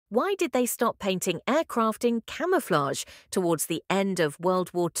Why did they stop painting aircraft in camouflage towards the end of World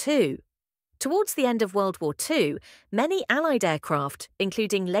War II? Towards the end of World War II, many Allied aircraft,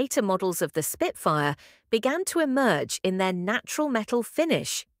 including later models of the Spitfire, began to emerge in their natural metal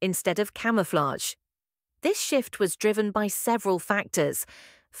finish instead of camouflage. This shift was driven by several factors.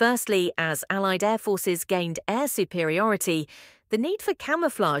 Firstly, as Allied air forces gained air superiority, the need for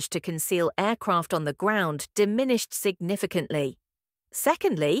camouflage to conceal aircraft on the ground diminished significantly.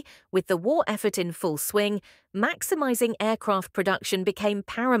 Secondly, with the war effort in full swing, maximizing aircraft production became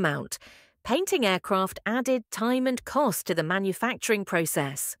paramount. Painting aircraft added time and cost to the manufacturing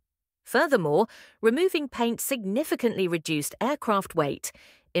process. Furthermore, removing paint significantly reduced aircraft weight,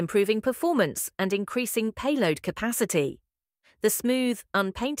 improving performance and increasing payload capacity. The smooth,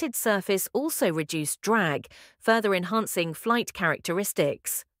 unpainted surface also reduced drag, further enhancing flight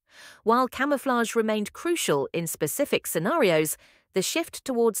characteristics. While camouflage remained crucial in specific scenarios, the shift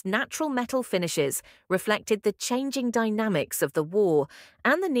towards natural metal finishes reflected the changing dynamics of the war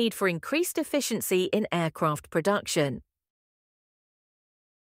and the need for increased efficiency in aircraft production.